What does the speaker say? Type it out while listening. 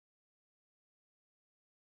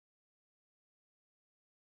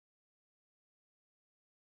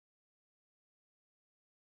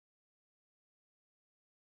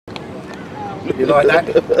You like that?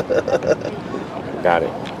 Got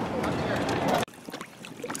it.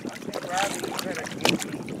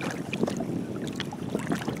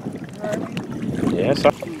 Yes.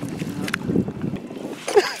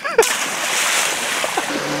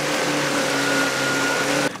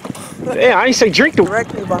 Yeah, I ain't say drink the.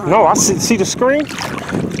 Directly behind. No, I see the screen.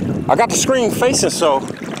 I got the screen facing, so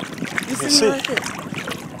you see me right there.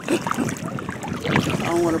 I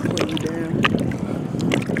don't want to put you down.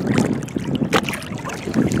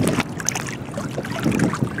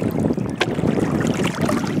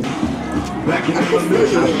 Back in the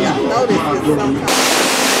Y'all know this is sometimes.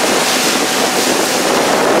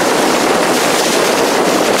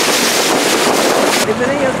 Is it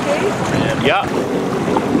in your case? yeah.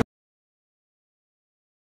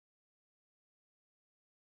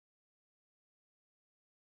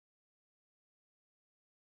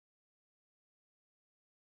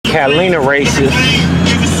 Catalina races,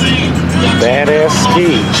 badass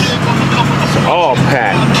skis. It's all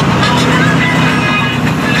packed.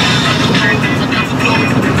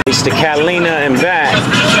 It's the Catalina and back.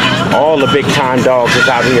 All the big time dogs is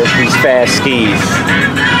out here with these fast skis.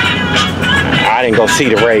 I didn't go see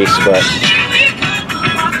the race, but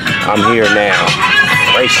I'm here now.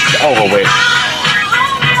 Race is over with.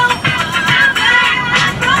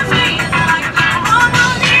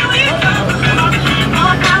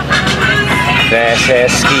 Fast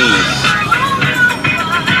ass skis.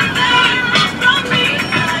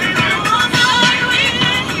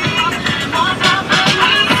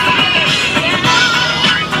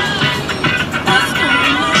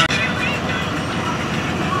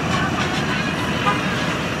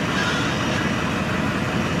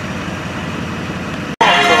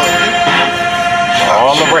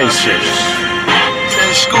 All the racers.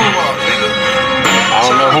 I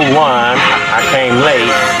don't know who won. I came late.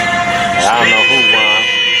 I don't know who won.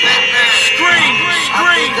 Scream!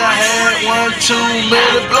 I had too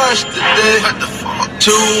many blunts today.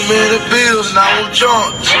 Too many bills and I was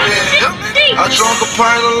drunk. I drunk a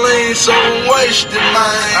pint of lean, so I'm wasted,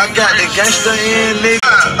 man. I got the gangster in nigga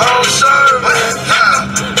on service.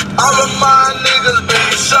 All of my niggas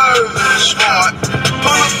been service.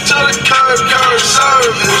 Pull up to the curb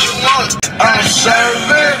service. You want? I'm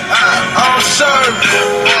serving.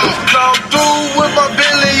 Come through with my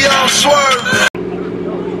Billy on swerving.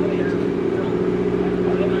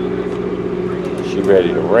 She ready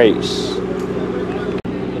to race.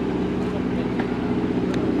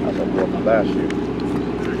 I was up last year.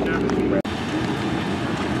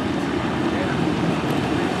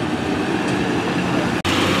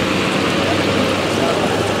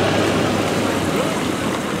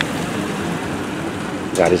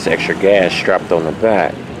 Got this extra gas strapped on the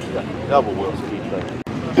back. Double wheel ski train.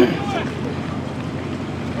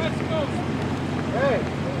 Hey,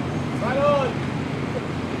 right on.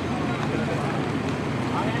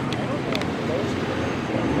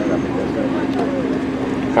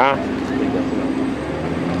 Huh?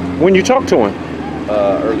 When you talk to him?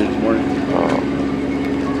 Early this morning.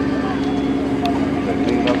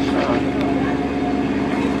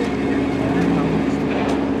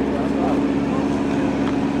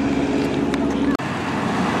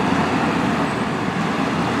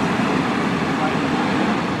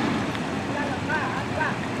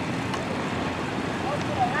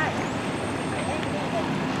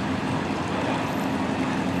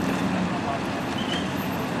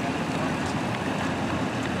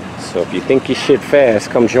 So if you think you shit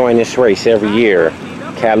fast, come join this race every year.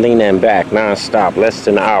 Catalina and back, non-stop, less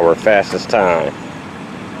than an hour, fastest time.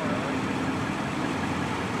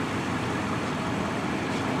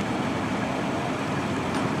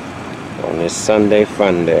 On this Sunday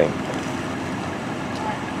fun day.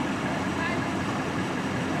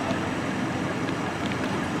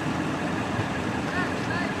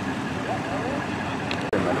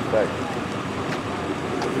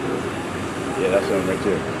 Yeah, that's one right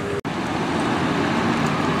there.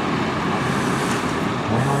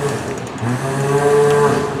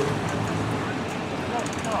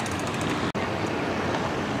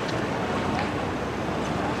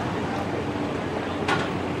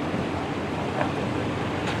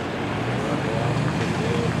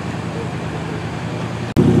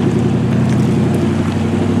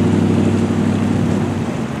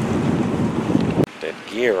 That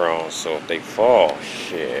gear on, so if they fall,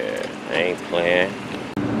 shit, I ain't playing.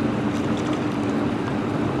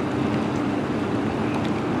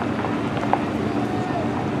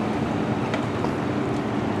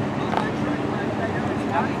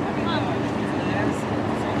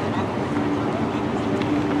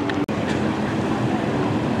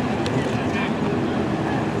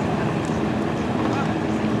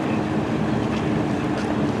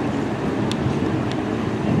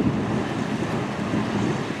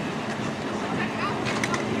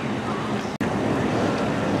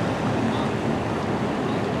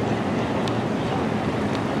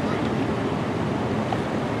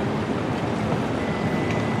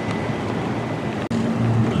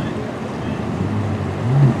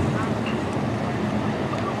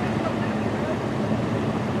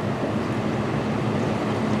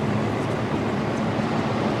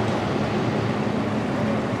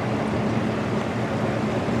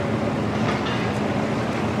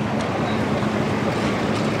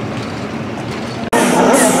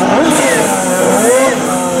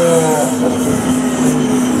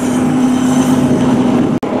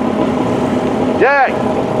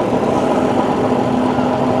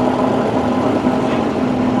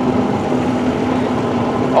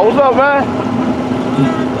 what's up, man?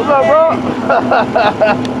 What's up, bro?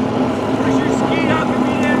 Push your ski up and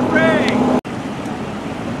be that ring.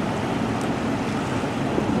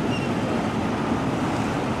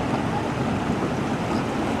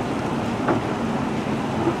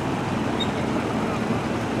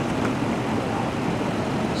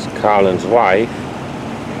 It's Colin's wife.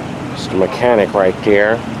 It's the mechanic right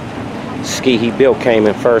there. Ski he built came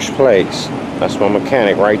in first place. That's my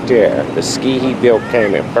mechanic right there. The ski he built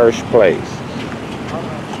came in first place.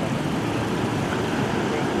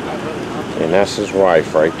 And that's his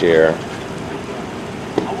wife right there.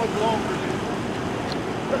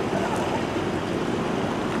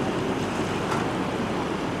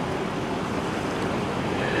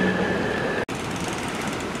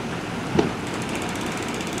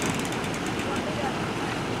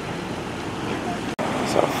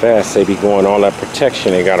 That's how fast they be going, all that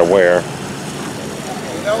protection they gotta wear.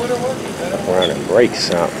 Wearing the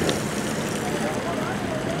brakes out.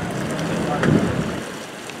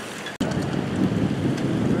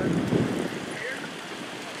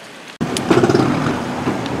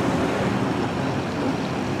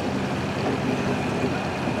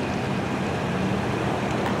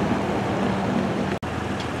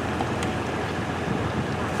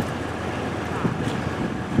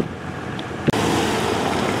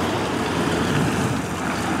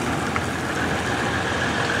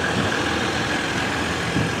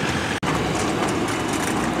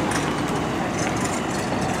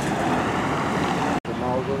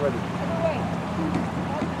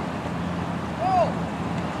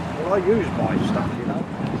 Well, I use my stuff, you know.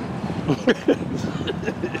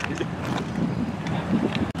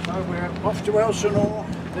 So we're off to Elsinore,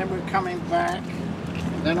 then we're coming back.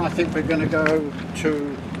 Then I think we're going to go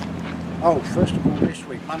to, first of all this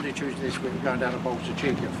week, Monday, Tuesday this week, we're going down to Balsa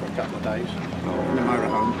Chica for a couple of days in the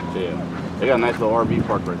motorhome. Yeah. They got a nice little RV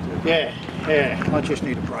park right there. Yeah, I just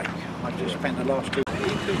need a break. I just spent the last 2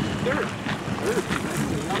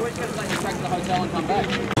 Always got to let you back to the hotel and come back.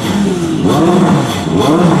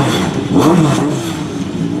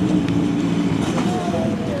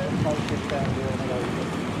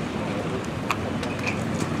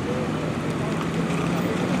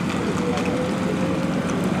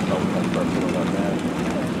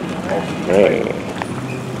 Hey.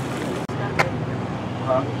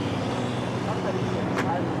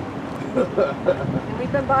 And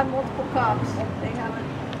we've been by multiple cops. They haven't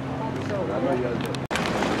pulled us over.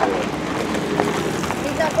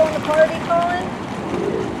 He's not going to party, Colin?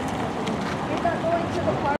 He's not going to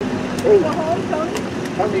the party. Go home, Tony?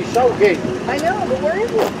 Tony's soaking. I know, but where is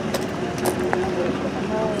he?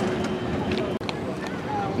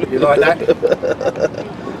 You like that?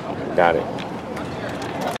 Got it.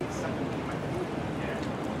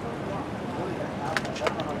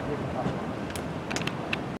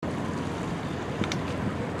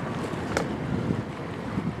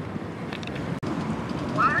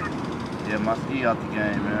 Yeah, my ski out the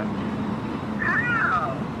game, man.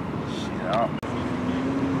 Shit, out.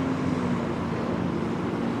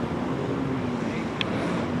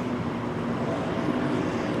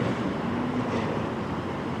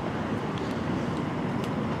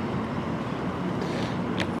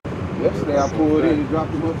 Yesterday I pulled in and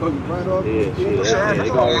dropped the motherfuckers right off. Yeah, shit, they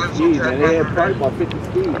got on skis, man. They had probably about 50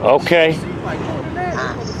 skis. Okay.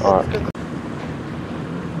 All right.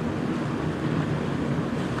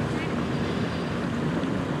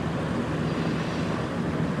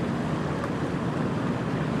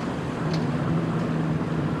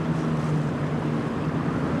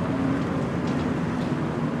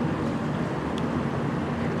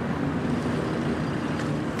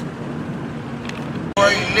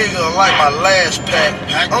 Nigga like my last pack.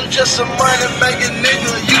 I'm just a money making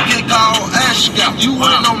nigga. You get called ash out. You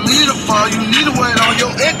ain't on me to fall. You need to wait on your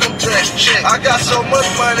income tax check. I got so much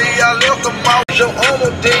money, I left them out. Your armor,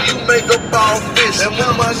 then you make a ball fist. And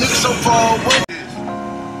when my niggas so far away.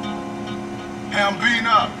 Hey, I'm beating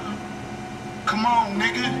up. Come on,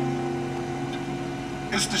 nigga.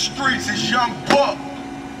 It's the streets. It's Young Buck.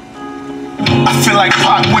 I feel like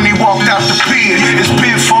Pac when he walked out the pen. It's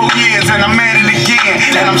been 4 years and I'm at it again.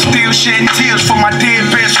 And I'm still shedding tears for my dead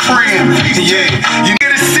best friend. Yeah, you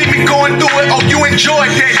need to see me going through it. Oh, you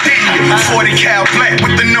enjoyed that, didn't you? 40 cal black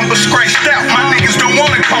with the number scratched out. My niggas don't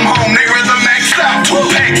wanna come home, they rather max out. 2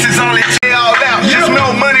 packs is all it all out. Just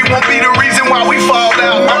know money won't be the reason why we fall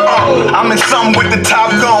out. I'm in something with the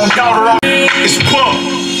top gone. Daughter on it's Puck.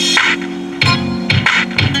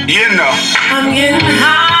 You know. I'm getting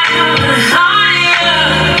higher and higher.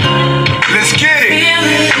 Let's get it.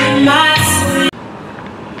 Feeling my sleep.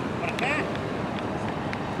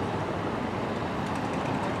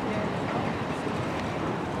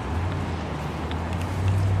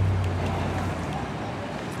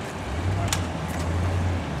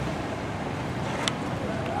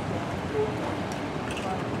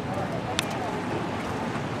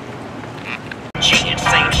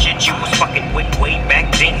 what you was fucking with way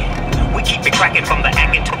back then. We keep it cracking from the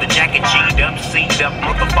acting to the jacket, G'd up, C'd up,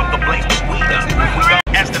 motherfucker blaze the weed up.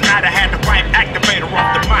 As the night I had the right activator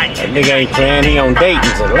off the mic. That nigga ain't playing, he on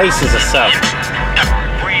Dayton's or laces or something.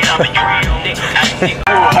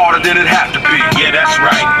 Harder than it have to be. Yeah, that's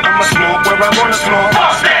right. I'ma smoke where I wanna smoke.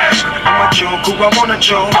 I'ma choke who I wanna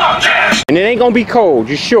choke. And it ain't gonna be cold,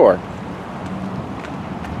 you sure?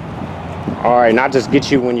 Alright, not just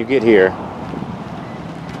get you when you get here.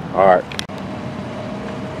 Alright.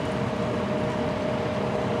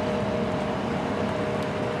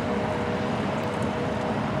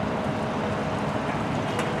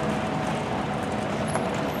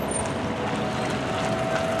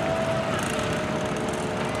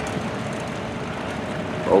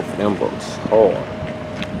 Both of them boats hard.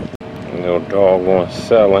 Little dog going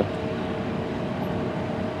selling.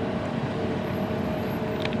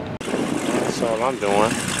 That's all I'm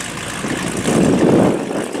doing.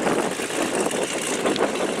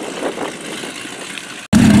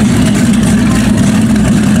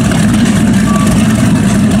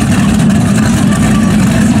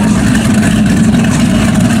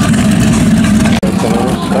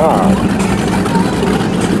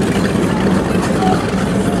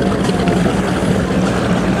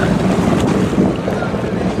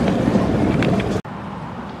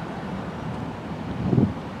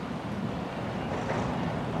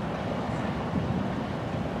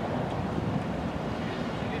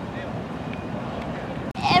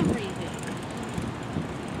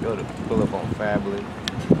 Go to pull up on Fabulous.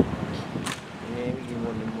 Yeah, we get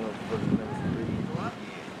one of them motherfuckers number 3.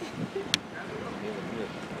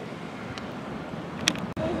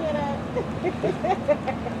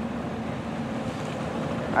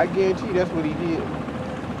 I guarantee that's what he did.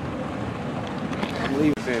 I'm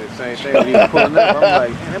leaving saying the same thing when he was pulling up. I'm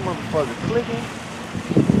like, man, that motherfucker clicking.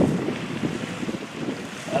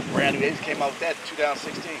 That's brand new. They just came out with that in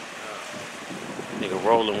 2016. Nigga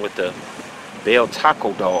rolling with the Bell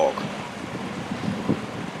Taco Dog.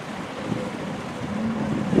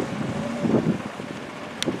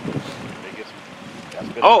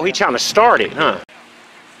 Oh, he trying to start it, huh?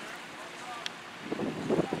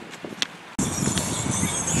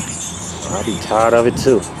 I'd be tired of it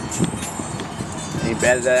too. Ain't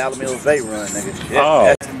bad as that Alameda vape run, nigga. Shit.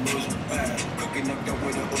 Oh.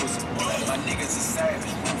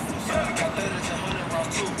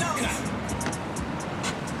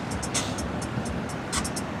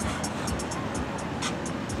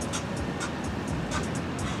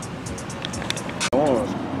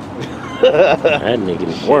 That nigga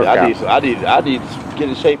work out. I need to get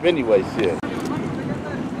in shape anyway, shit.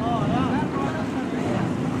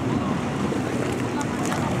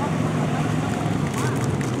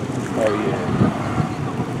 Oh yeah.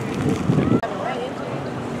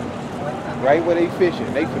 Right where they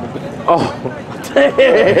fishing, they finna. Oh,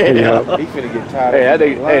 damn. He finna get tired.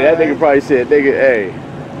 Hey, that nigga probably said, nigga, hey,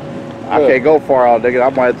 I can't go far out, nigga. I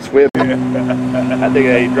might have to swim. That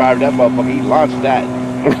nigga ain't driving that motherfucker. He launched that.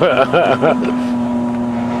 Oh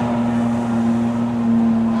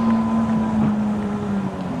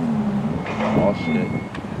shit.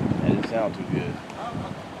 That didn't sound too good.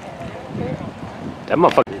 That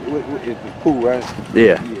motherfucker. It's the pool, right? Yeah.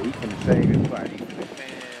 Yeah, he finna save his body. He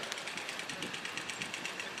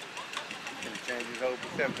finna change his whole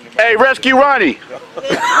perception about Hey, rescue Ronnie! He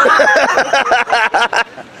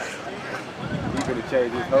finna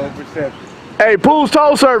change his whole perception. Hey, Pool's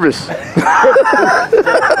tow service!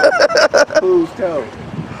 Pool's toe.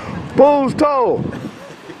 Pool's tow!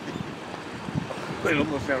 Wait, I'm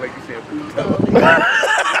gonna sound like you said pool's toe.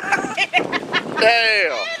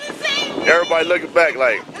 Damn! Everybody looking back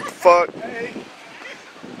like, fuck.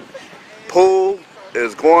 Pool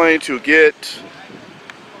is going to get...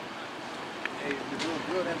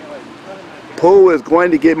 Pool is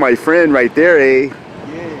going to get my friend right there, eh?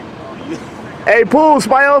 Yeah. Hey, Pool,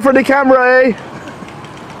 smile for the camera, eh?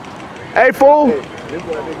 Hey, Fool! This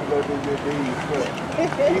what nigga go do good deeds for.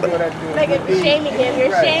 He's going out doing Like good deeds. shaming him.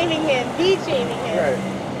 You're Right. shaming him. De-shaming him. Right.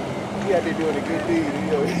 He out there doing a good deed. You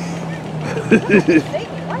know.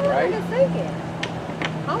 Why are you just thinking?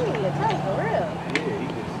 I'm gonna get tight for real. Yeah, he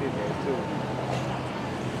just sitting there too.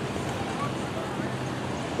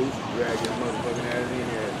 Who's drag his motherfucking ass in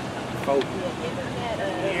here? Focus.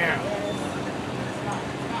 Yeah.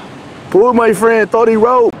 Pool, my friend, thought he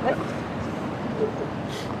wrote.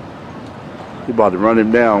 He about to run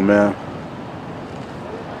him down, man.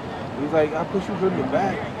 He's like, I push you from the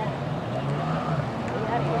back.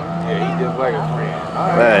 Yeah, he just like a friend.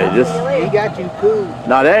 All right. Hey, just... He got you cool.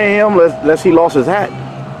 Nah, that ain't him, unless he lost his hat.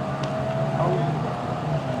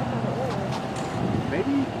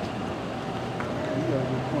 Maybe.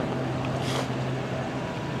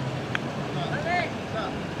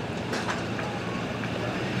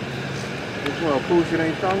 Which one? Cool shit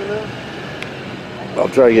ain't strong enough?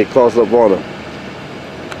 I'm trying to get close up on him.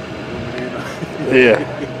 Yeah.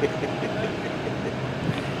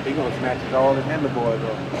 He gonna snatch all the handlebars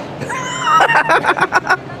off.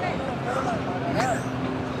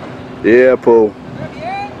 Yeah, Pooh.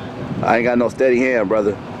 I ain't got no steady hand,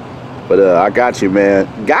 brother. But I got you, man.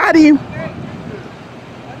 Got him!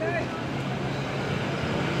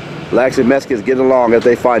 Blacks and Mexicans get along at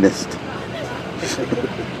their finest.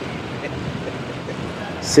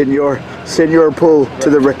 Senor Pooh to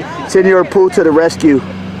the rescue.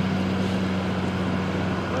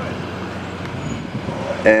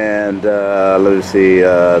 And let me see.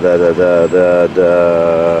 Oh,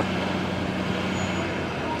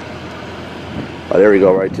 there we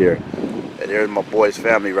go, right there. And there's my boy's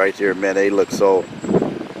family right there, man. They look so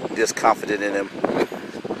disconfident in him.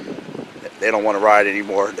 They don't want to ride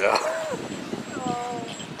anymore now.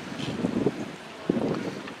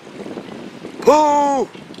 Pooh!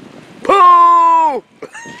 Pooh!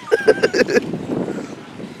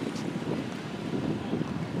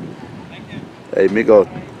 Hey, migo,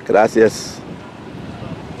 gracias.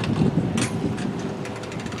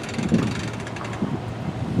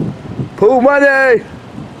 Pooh Monday!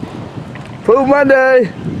 Pooh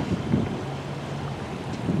Monday!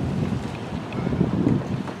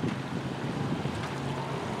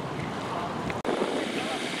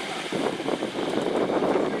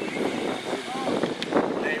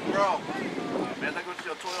 Hey, bro. Man, look what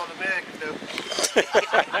your toy on the bag can do.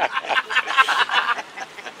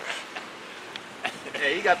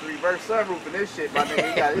 Hey, he got the reverse sunroof in this shit, my nigga.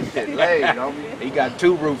 He got this shit laid, you know what I mean? He got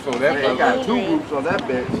 2 roofs on that. He got 2 roofs on that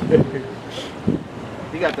bitch.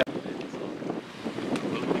 He got that.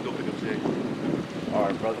 Let me go pick up Jay. All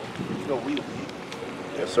right, brother. You know we.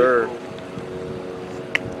 Yes, sir.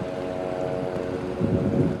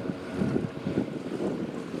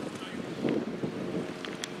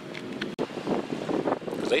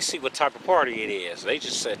 They see what type of party it is. They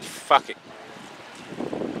just said, fuck it.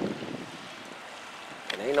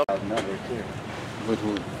 And ain't no Number here. Which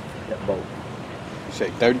one? That boat. You say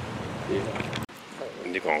 30? Yeah.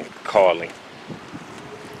 And they're gonna call him.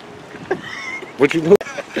 What you doing?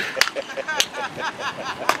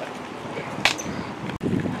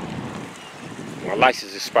 My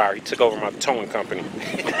license expired. He took over my towing company. Way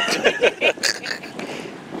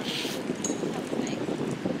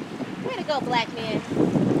to go, black man.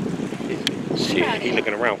 Shit, he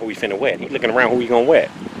looking around who he finna wet. He looking around who he gonna wet.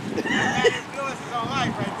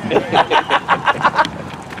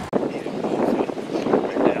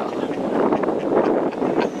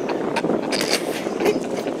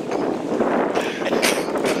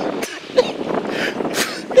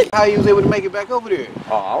 How he was able to make it back over there?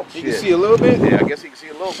 Oh, You shit. can see a little bit? Yeah, I guess he can see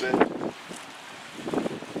a little bit.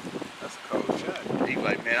 That's a cold shot. He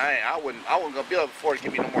like, man, I wasn't gonna be able to afford to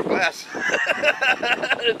give me no more glasses.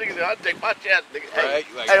 Nigga said, I'll take my chance, nigga. Hey, Right,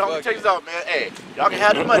 like, hey, I'm gonna fuck check it. this out, man. Hey, y'all can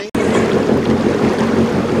have the money.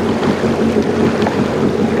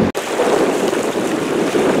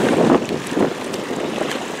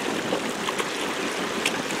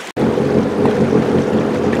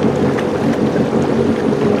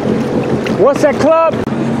 What's that club?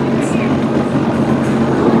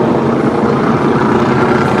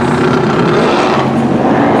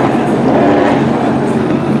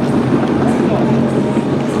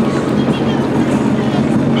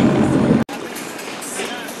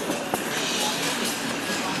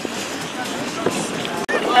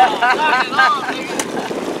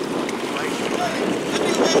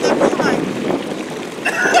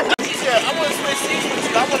 I want to switch seats with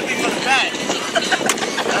you. I want to be from the back.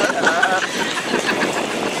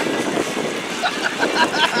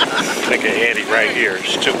 Look at Eddie right here.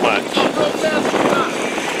 It's too much.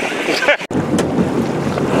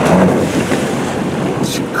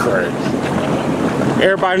 Crazy.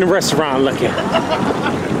 Everybody in the restaurant looking.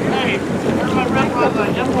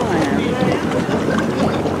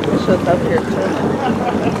 Shut up here too.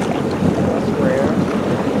 That's rare.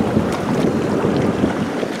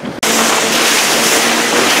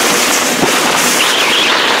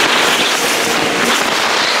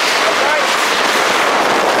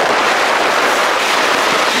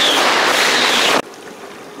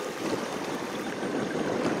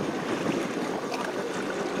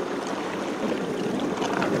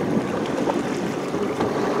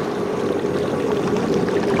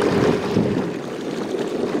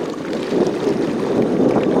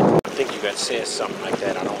 Said something like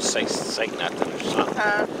that. I don't say nothing or something.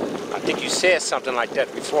 I think you said something like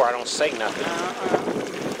that before. I don't say nothing.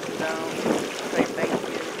 Don't say thank you.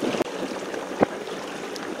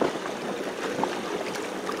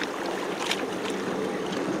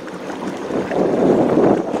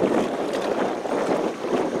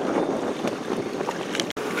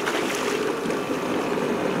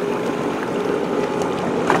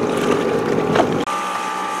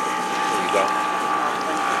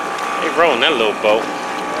 rowing that little boat.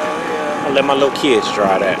 I let my little kids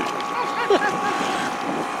try that.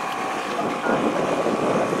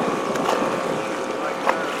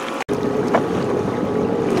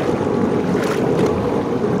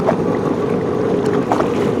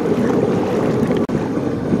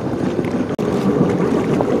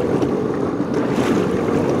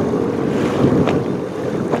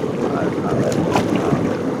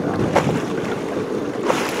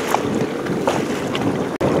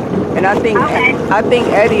 And I think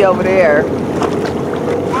Eddie over there.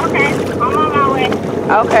 Okay, I'm on my way.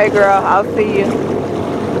 Okay, girl, I'll see you.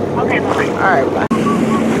 Okay, bye. All right, bye.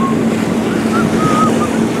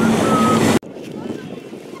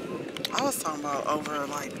 I was talking about over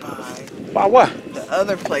like by what? the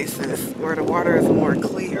other places where the water is more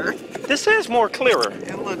clear. This is more clearer.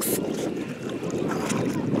 It looks. Let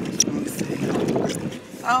me see.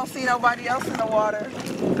 I don't see nobody else in the water.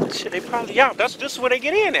 Shit, they probably out. This is where they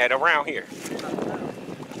get in at around here.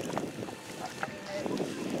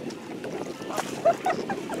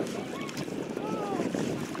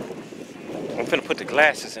 I'm finna put the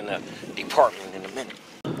glasses in the department in a minute.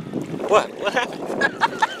 What? What happened?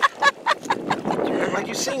 You act like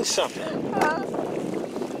you seen something.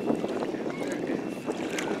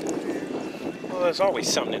 Well, there's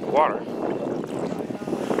always something in the water.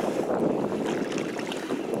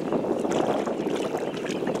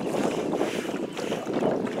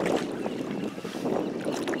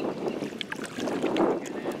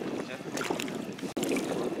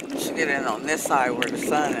 Get in on this side where the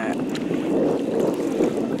sun at.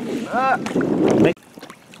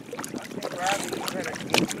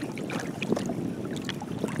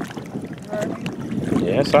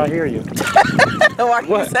 Yes, I hear you. Why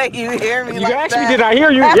you say you hear me You like asked that? me, did I hear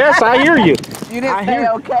you? Yes, I hear you. You didn't say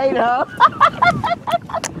okay though.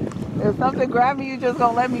 If something grab me, you just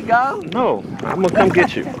gonna let me go? No, I'm gonna come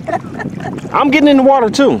get you. I'm getting in the water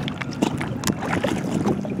too.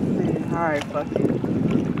 All right, fuck you.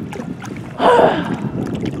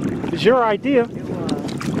 It's your idea. It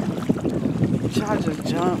was. Y'all just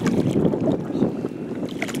jumped.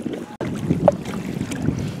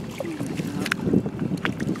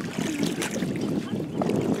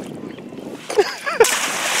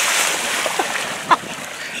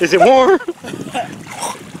 Is it warm?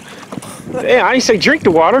 Yeah, I didn't say drink the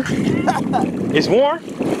water. It's warm.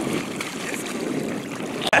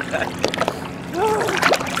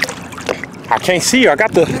 I can't see you. I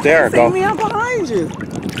got the. There it See go. me? I'm behind you.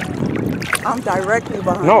 I'm directly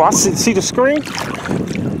behind. No, I see the screen.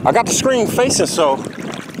 I got the screen facing, so You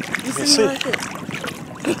can see see. me right there?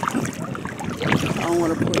 I don't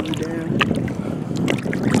want to pull you down.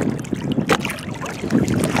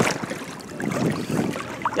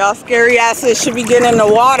 Y'all scary asses should be getting in the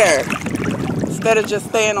water instead of just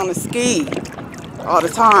staying on the ski all the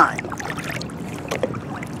time.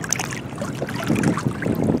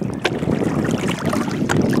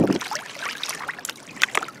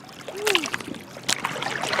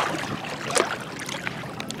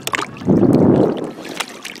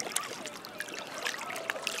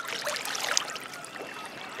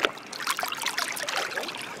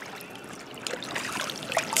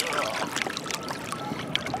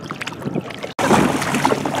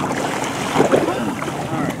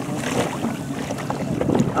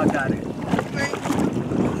 I got it.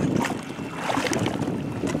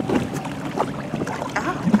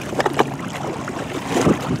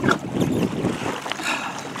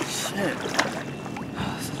 Shit.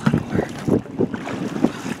 That's a lot of work.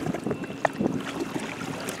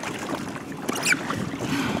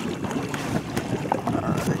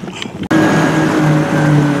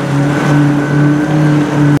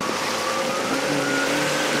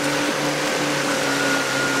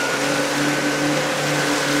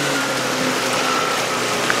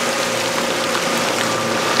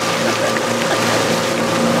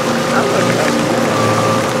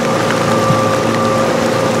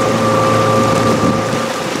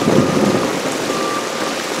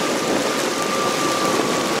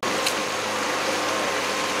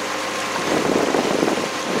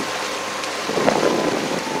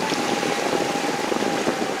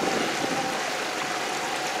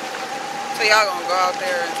 So y'all gonna go out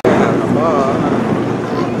there and have a ball,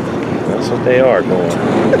 huh? That's what they are doing.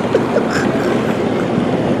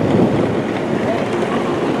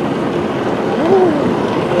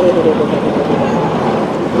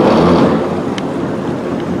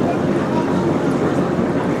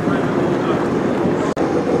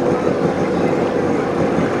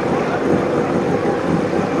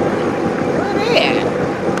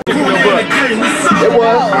 It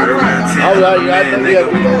was. I was like, I think we had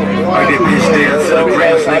to go.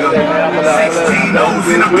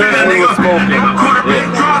 And we were smoking.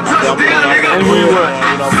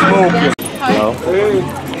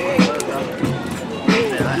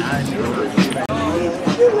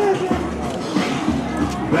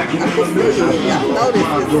 I know this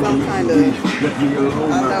is some kind of.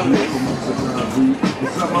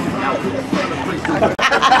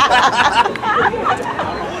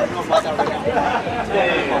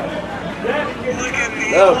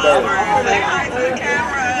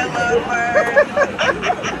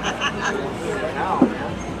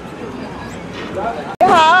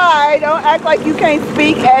 Hi, don't act like you can't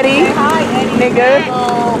speak, Eddie. Hi, Eddie. Nigga.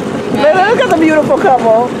 Look at the beautiful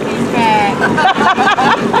couple.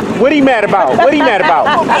 What he mad about? What he mad about?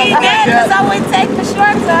 He's mad because I wouldn't take the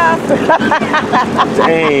shorts off.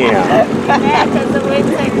 Damn. He's mad because I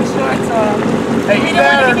wouldn't take the shorts off. Hey, you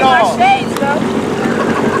mad or my not? shades, though.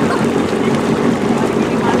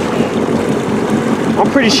 I'm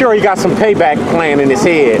pretty sure he got some payback plan in his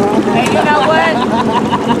head. Hey, you know what?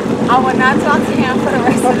 I will not talk to him for the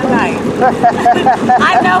rest of the night.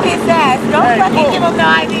 I know his ass. Don't fucking give him no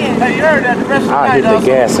idea. Hey, you heard that the rest of the I'll night. hit the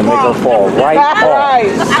gas and make her fall right off.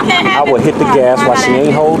 I will hit the gas while she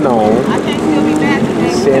ain't holding on. I can't still be mad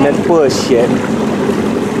today. Saying that bullshit.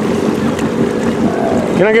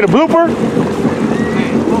 Can I get a blooper?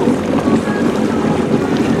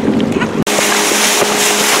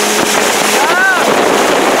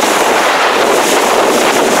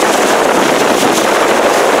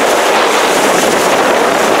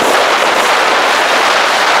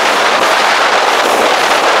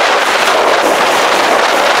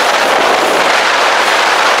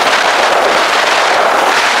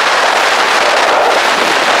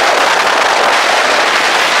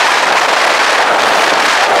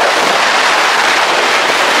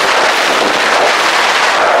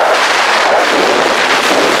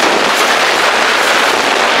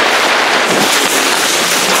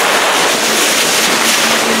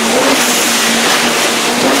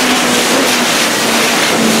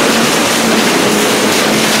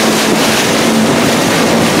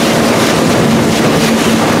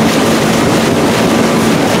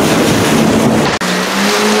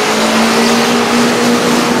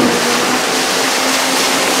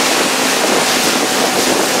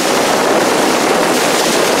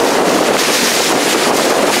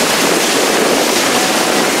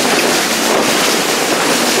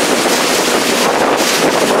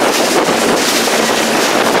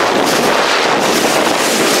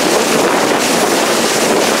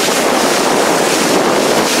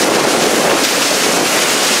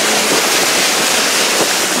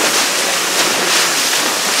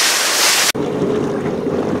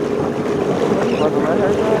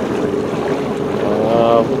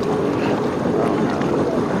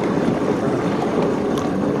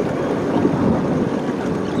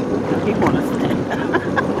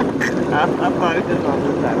 I thought he was just going to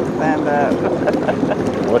try to stand up.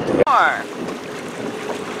 What the hell?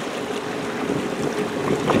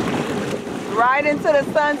 Right into the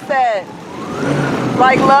sunset.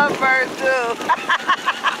 Like lovebirds do.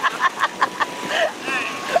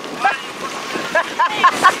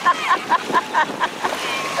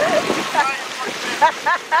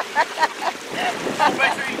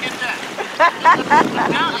 Make sure you get that.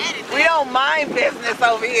 We don't mind business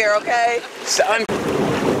over here, okay? Son.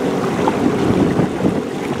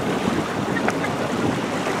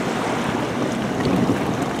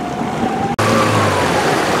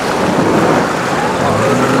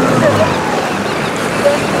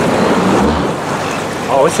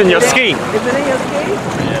 Oh, it's in your ski. Is it in your ski?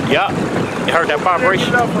 Yeah. You heard that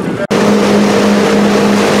vibration?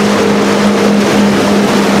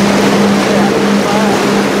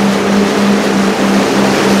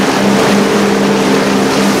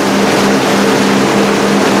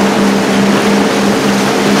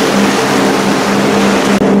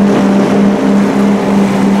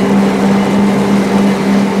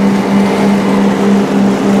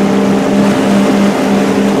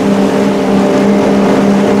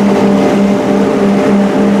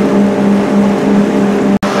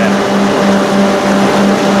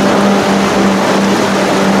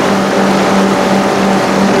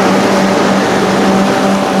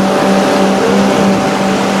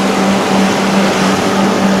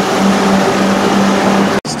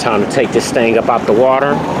 Time to take this thing up out the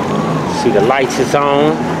water. See the lights is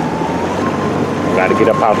on. Got to get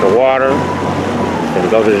up out the water. Then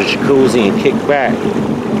go to the jacuzzi and kick back.